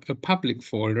also a public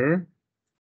folder.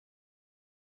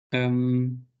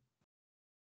 Where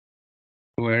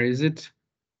is it?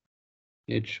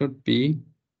 It should be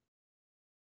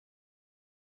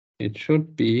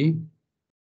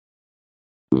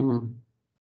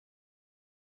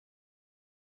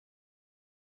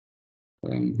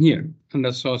here under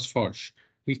SourceForge.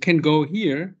 We can go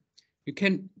here. You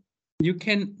can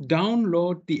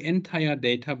download the entire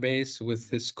database with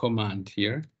this command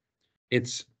here.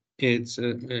 It's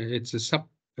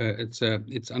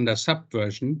under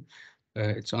subversion.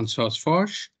 It's on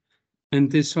SourceForge,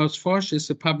 and this SourceForge is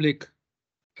a public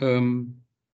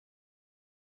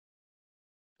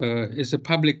is a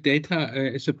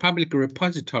public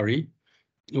repository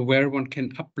where one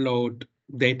can upload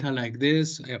data like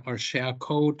this or share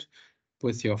code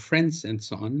with your friends and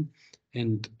so on.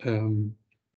 And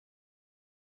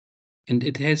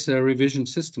it has a revision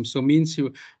system, so means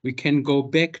we can go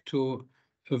back to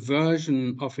a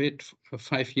version of it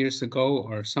 5 years ago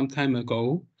or some time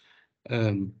ago.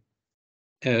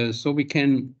 So we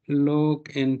can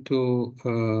look into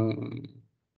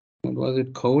what was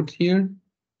it, code here,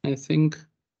 I think,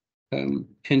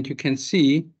 and you can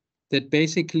see that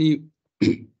basically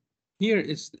here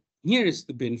is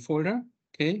the bin folder,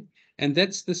 okay, and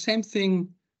that's the same thing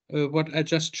what I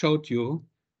just showed you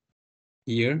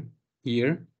here,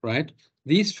 right?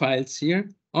 These files here,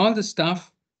 all the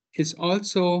stuff is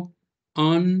also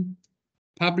on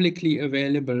publicly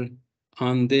available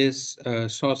on this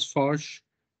SourceForge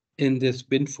in this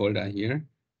bin folder here.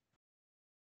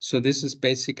 So this is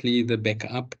basically the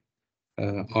backup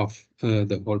of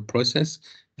the whole process,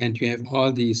 and you have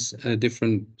all these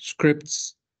different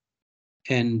scripts.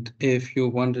 And if you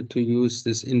wanted to use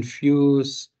this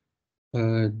infuse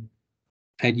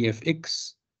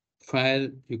IDFX file,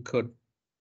 you could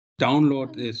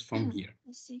download this from here.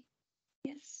 I see.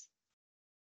 Yes.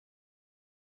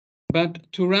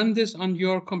 But to run this on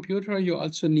your computer, you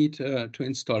also need to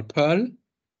install Perl,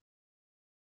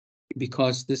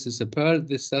 because this is a Perl.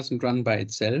 This doesn't run by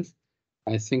itself.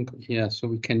 I think, yeah, so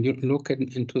we can look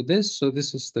into this. So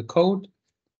this is the code.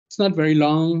 It's not very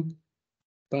long,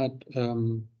 but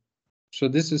so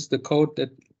this is the code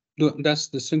that does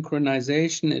the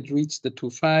synchronization. It reads the two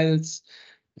files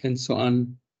and so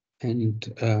on, and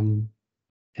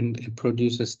it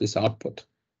produces this output.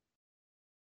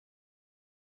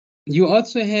 You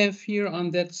also have here on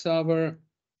that server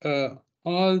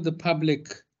all the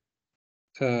public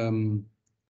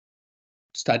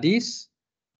studies.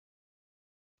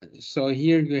 So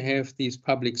here you have these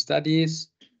public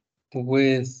studies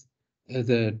with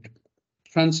the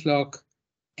Translog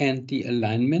and the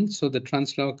alignment. So the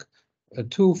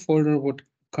Translog-II folder would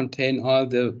contain all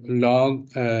the log,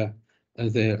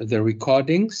 the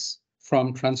recordings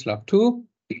from Translog-II,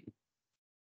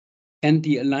 and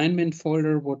the alignment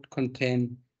folder would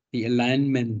contain the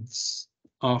alignments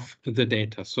of the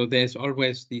data. So there's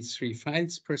always these 3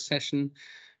 files per session: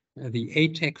 the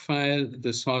ATAG file,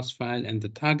 the source file, and the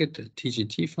target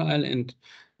TGT file, and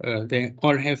they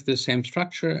all have the same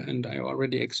structure, and I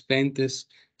already explained this.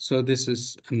 So this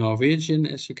is Norwegian,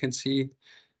 as you can see,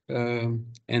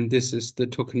 and this is the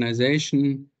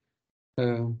tokenization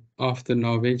of the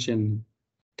Norwegian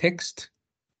text.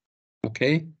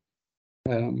 Okay.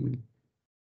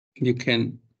 you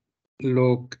can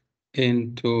look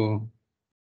into,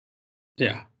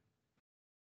 yeah,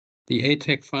 the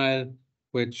ATAG file,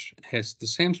 which has the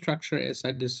same structure as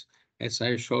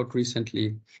I showed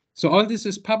recently. So all this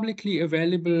is publicly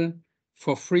available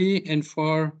for free and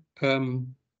for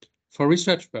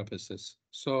research purposes.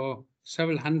 So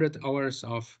several hundred hours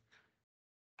of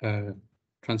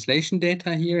translation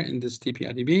data here in this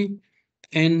TPR-DB,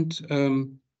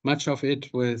 and much of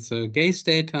it with gaze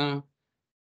data.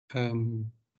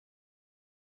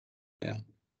 Yeah.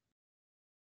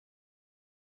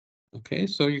 Okay,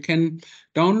 so you can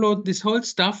download this whole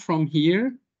stuff from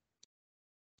here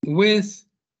with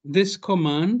this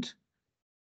command.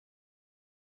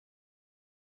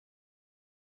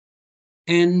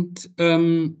 And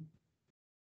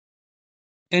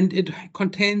it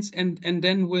contains, and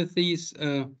then with this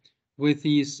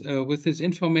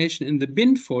information in the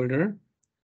bin folder,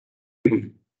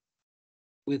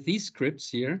 with these scripts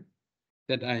here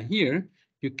that are here,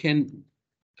 you can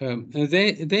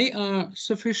they are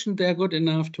sufficient, they're good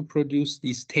enough to produce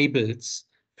these tables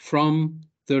from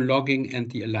the logging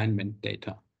and the alignment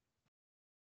data.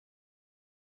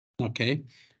 Okay,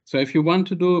 so if you want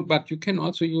to do, but you can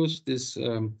also use this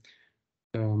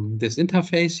this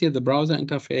interface here, the browser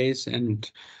interface, and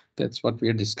that's what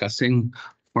we're discussing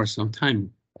for some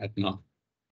time right now,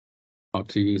 how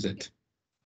to use it.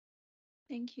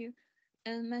 Thank you.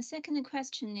 And my second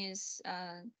question is,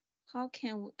 how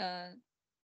can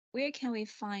where can we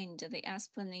find the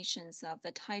explanations of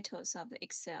the titles of the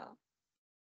Excel?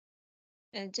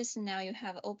 Just now you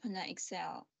have opened an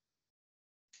Excel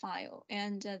file,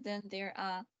 and then there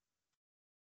are,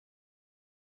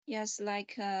 yes,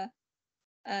 like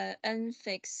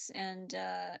nfix and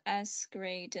s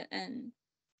grade n,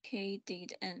 k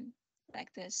did n,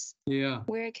 like this. Yeah.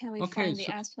 Where can we Okay, find so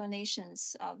the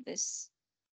explanations of this?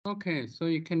 okay, so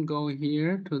you can go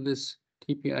here to this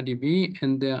TPR-DB,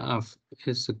 and there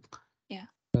is a Yeah.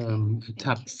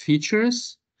 tab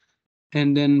features,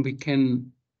 and then we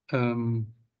can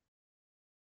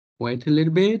wait a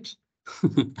little bit.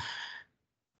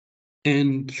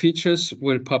 And features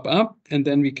will pop up, and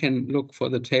then we can look for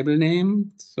the table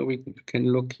name. So we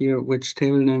can look here, which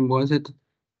table name was it?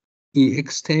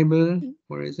 EX table,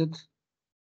 where is it?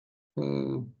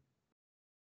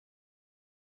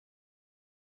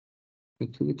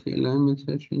 Activity alignment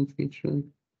session feature,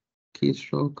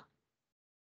 keystroke.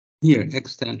 Here,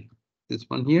 extend, this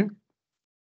one here.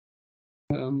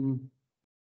 How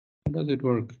does it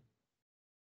work?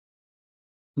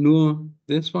 No,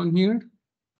 this one here.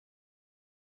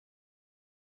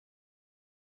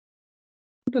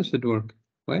 How does it work?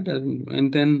 Why doesn't,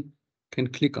 and then can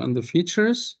click on the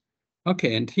features.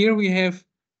 Okay, and here we have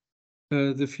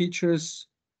the features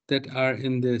that are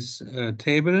in this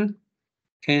table.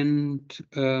 And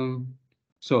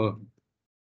so,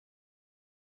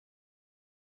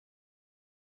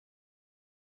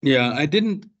 yeah, I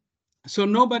didn't, so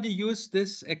nobody used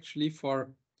this actually for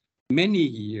many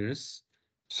years.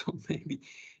 So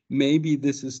maybe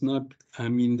this is not, I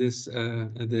mean, this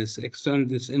external,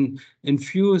 this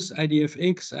infuse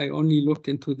IDFX, I only looked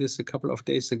into this a couple of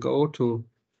days ago to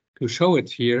show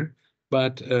it here,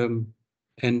 but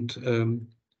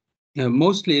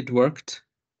mostly it worked.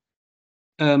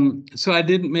 So I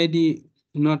didn't maybe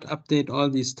not update all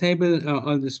these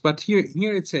all this, but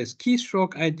here it says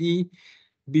keystroke ID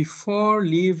before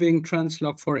leaving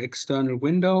Translog for external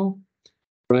window,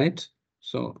 right?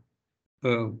 So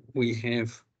we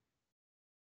have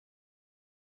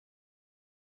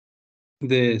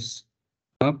this,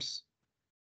 oops.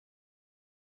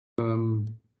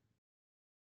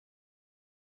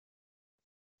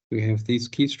 We have these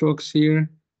keystrokes here.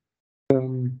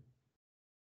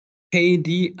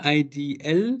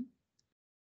 KDIDL,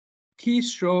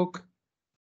 keystroke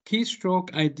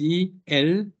ID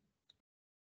L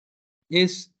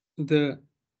is the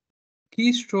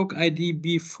keystroke ID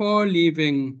before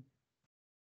leaving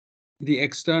the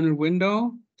external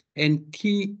window, and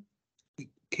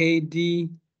KD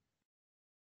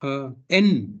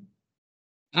N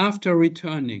after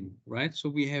returning, right? So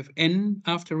we have N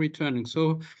after returning.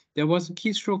 So there was a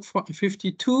keystroke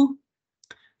 52.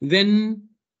 Then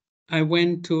I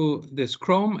went to this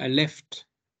Chrome, I left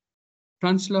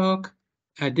Translog,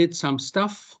 I did some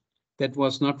stuff that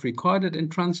was not recorded in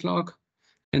Translog,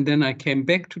 and then I came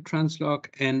back to Translog,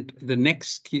 and the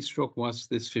next keystroke was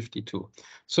this 52.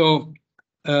 So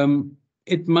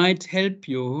it might help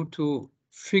you to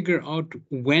figure out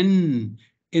when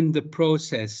in the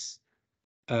process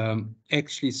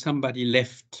actually somebody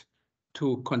left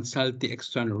to consult the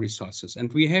external resources.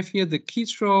 And we have here the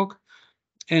keystroke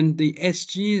and the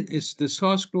SG is the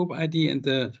source group ID, and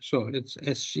so it's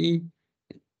SG.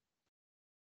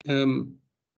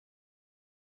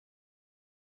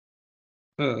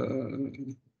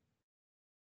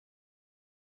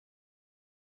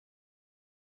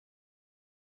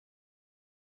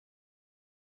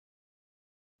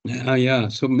 Yeah,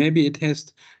 so maybe it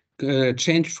has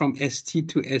changed from ST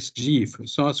to SG for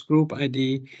source group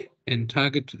ID and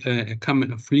target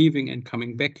coming of leaving and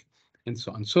coming back and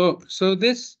so on. So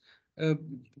this,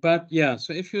 but yeah,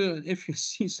 so if you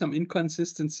see some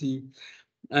inconsistency,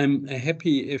 I'm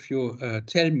happy if you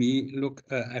tell me, look,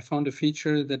 I found a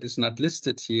feature that is not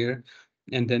listed here,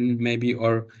 and then maybe,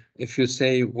 or if you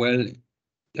say, well,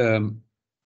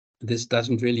 this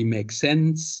doesn't really make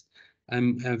sense,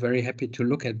 I'm very happy to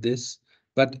look at this.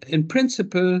 But in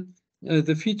principle,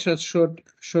 the features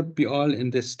should be all in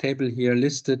this table here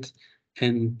listed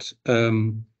and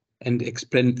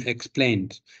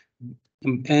explained.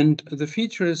 And the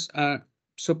features are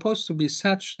supposed to be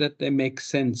such that they make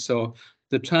sense. So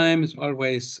the time is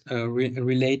always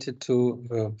related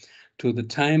to the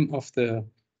time of the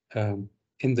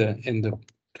in the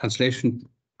translation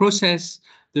process.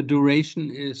 The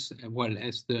duration is, well,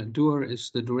 as the doer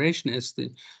is the duration, as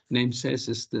the name says,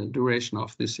 is the duration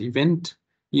of this event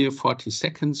here, 40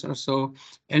 seconds or so.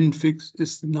 N fix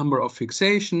is the number of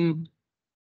fixation.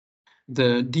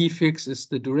 The D fix is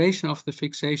the duration of the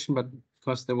fixation, but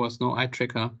because there was no eye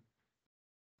tracker,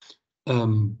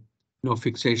 no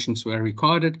fixations were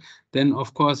recorded. Then,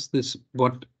 of course, this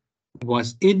what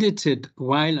was edited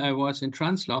while I was in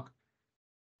Translog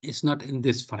is not in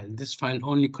this file. This file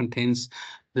only contains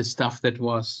the stuff that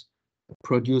was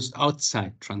produced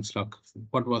outside Translog.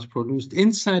 What was produced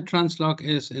inside Translog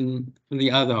is in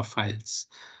the other files.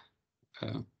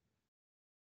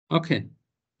 Okay.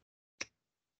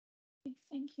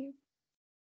 Thank you.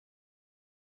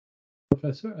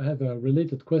 Professor, I have a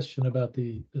related question about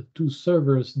the two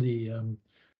servers, the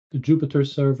Jupyter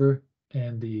server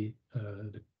and the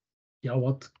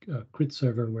Yawat CRITT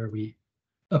server, where we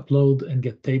upload and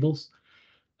get tables.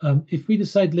 If we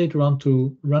decide later on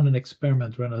to run an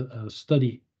experiment, run a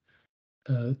study,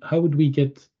 how would we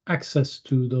get access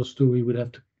to those two? We would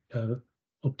have to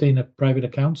obtain a private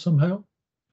account somehow?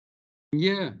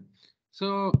 Yeah,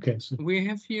 so, okay, so we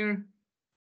have here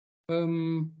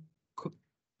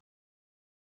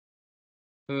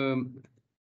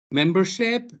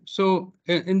membership. So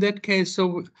in that case,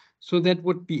 so that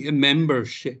would be a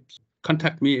membership.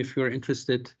 Contact me if you're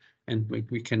interested, and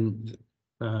we can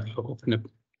open a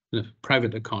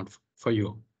private account for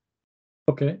you.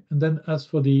 Okay, and then as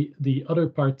for the other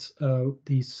parts,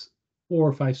 these 4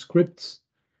 or 5 scripts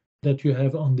that you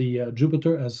have on the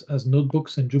Jupyter as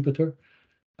notebooks in Jupyter,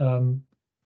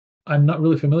 I'm not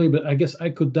really familiar, but I guess I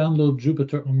could download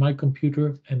Jupyter on my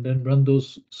computer and then run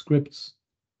those scripts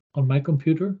on my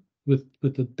computer with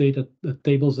the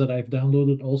tables that I've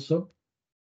downloaded also.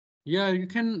 Yeah, you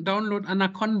can download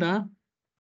Anaconda,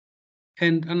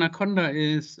 and Anaconda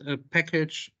is a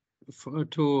package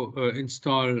to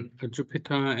install a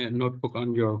Jupyter notebook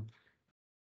on your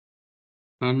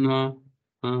Anaconda.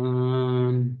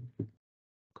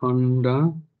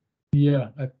 Yeah,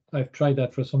 I've tried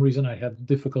that. For some reason, I had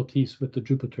difficulties with the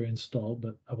Jupyter install,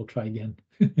 but I will try again.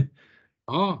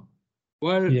 Oh,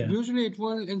 well, yeah. Usually it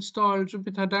will install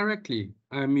Jupyter directly.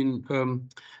 I mean,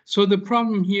 so the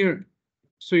problem here,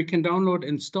 so you can download,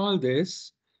 install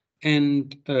this,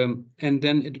 and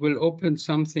then it will open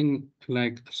something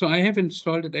like, so I have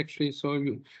installed it actually. So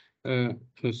you,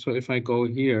 so if I go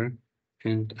here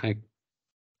and I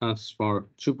ask for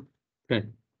Jupyter,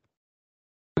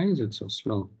 why is it so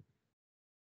slow?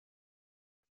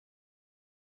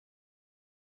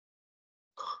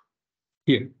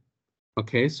 Here.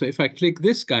 Okay, so if I click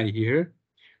this guy here,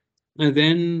 and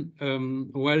then,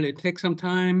 well, it takes some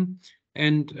time,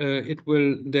 and it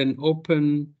will then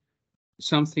open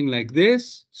something like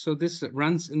this. So this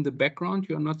runs in the background.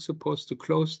 You're not supposed to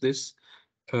close this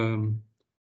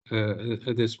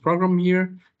this program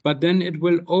here, but then it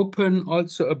will open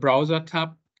also a browser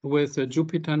tab with a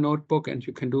Jupyter notebook, and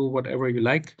you can do whatever you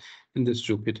like in this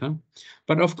Jupyter.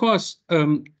 But of course,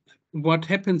 what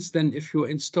happens then if you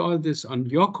install this on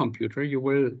your computer, you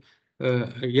will,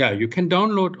 yeah, you can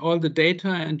download all the data,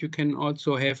 and you can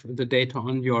also have the data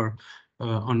on your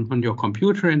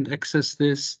computer and access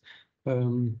this.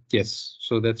 Yes,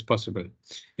 so that's possible.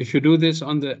 If you do this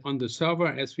on the server,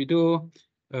 as we do,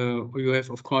 you have,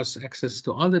 of course, access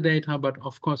to all the data, but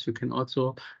of course you can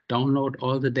also download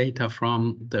all the data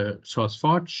from the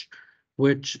SourceForge,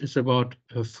 which is about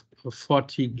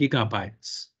 40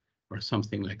 gigabytes or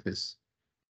something like this.